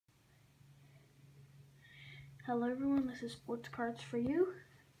Hello everyone, this is Sports Cards for You,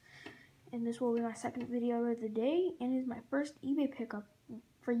 and this will be my second video of the day, and it is my first eBay pickup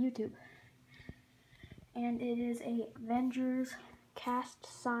for YouTube. And it is a Avengers cast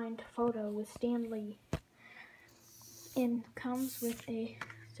signed photo with Stan Lee, and comes with a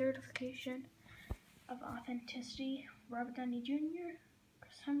certification of authenticity, Robert Downey Jr.,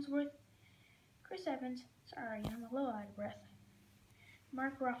 Chris Hemsworth, Chris Evans, sorry I'm a little out of breath,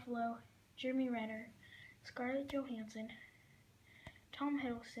 Mark Ruffalo, Jeremy Renner, Scarlett Johansson, Tom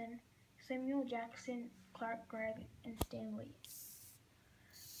Hiddleston, Samuel Jackson, Clark Gregg, and Stan Lee.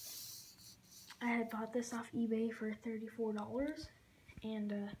 I had bought this off eBay for $34,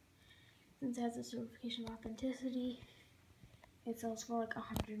 and since it has a certification of authenticity, it sells for like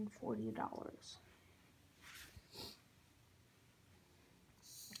 $140.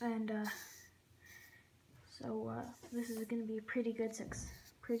 And so this is going to be a pretty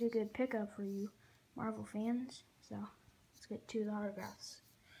good pickup for you Marvel fans. So let's get to the autographs.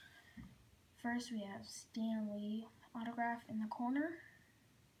 First we have Stan Lee autograph in the corner,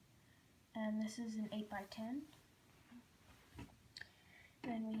 and this is an 8x10.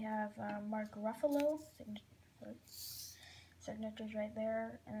 Then we have Mark Ruffalo, signatures right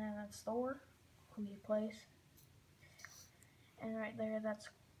there, and then that's Thor, who he plays. And right there, that's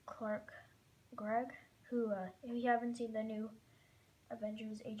Clark Gregg, who, if you haven't seen the new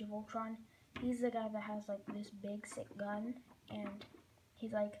Avengers Age of Ultron, he's the guy that has like this big sick gun, and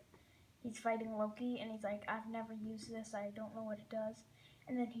he's fighting Loki, and he's like, I've never used this, I don't know what it does.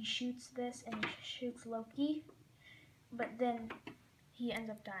 And then he shoots this, and he shoots Loki, but then he ends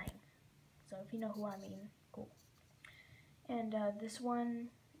up dying. So if you know who I mean, cool. And this one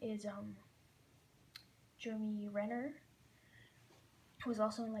is Jeremy Renner, who's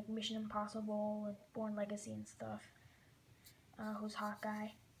also in like Mission Impossible and Bourne Legacy and stuff. Who's Hawkeye.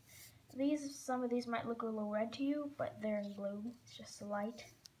 Some of these might look a little red to you, but they're in blue. It's just a light.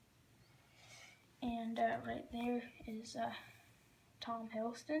 And right there is Tom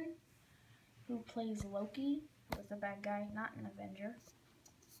Hiddleston, who plays Loki, was the bad guy, not an Avenger.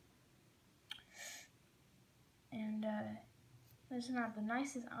 And this is not the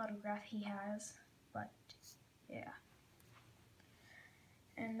nicest autograph he has, but yeah.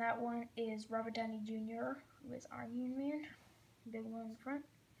 And that one is Robert Downey Jr., who is Iron Man, big one in front.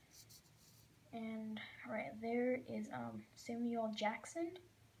 And right there is Samuel Jackson.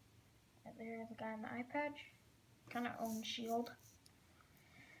 Right there, the guy on the eye patch, kind of owns S.H.I.E.L.D.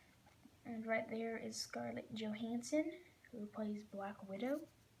 And right there is Scarlett Johansson, who plays Black Widow.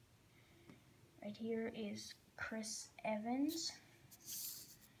 Right here is Chris Evans,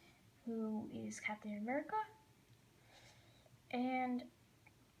 who is Captain America. And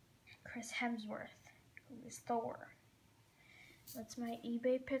Chris Hemsworth, who is Thor. That's my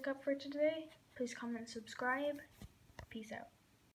eBay pickup for today. Please comment and subscribe. Peace out.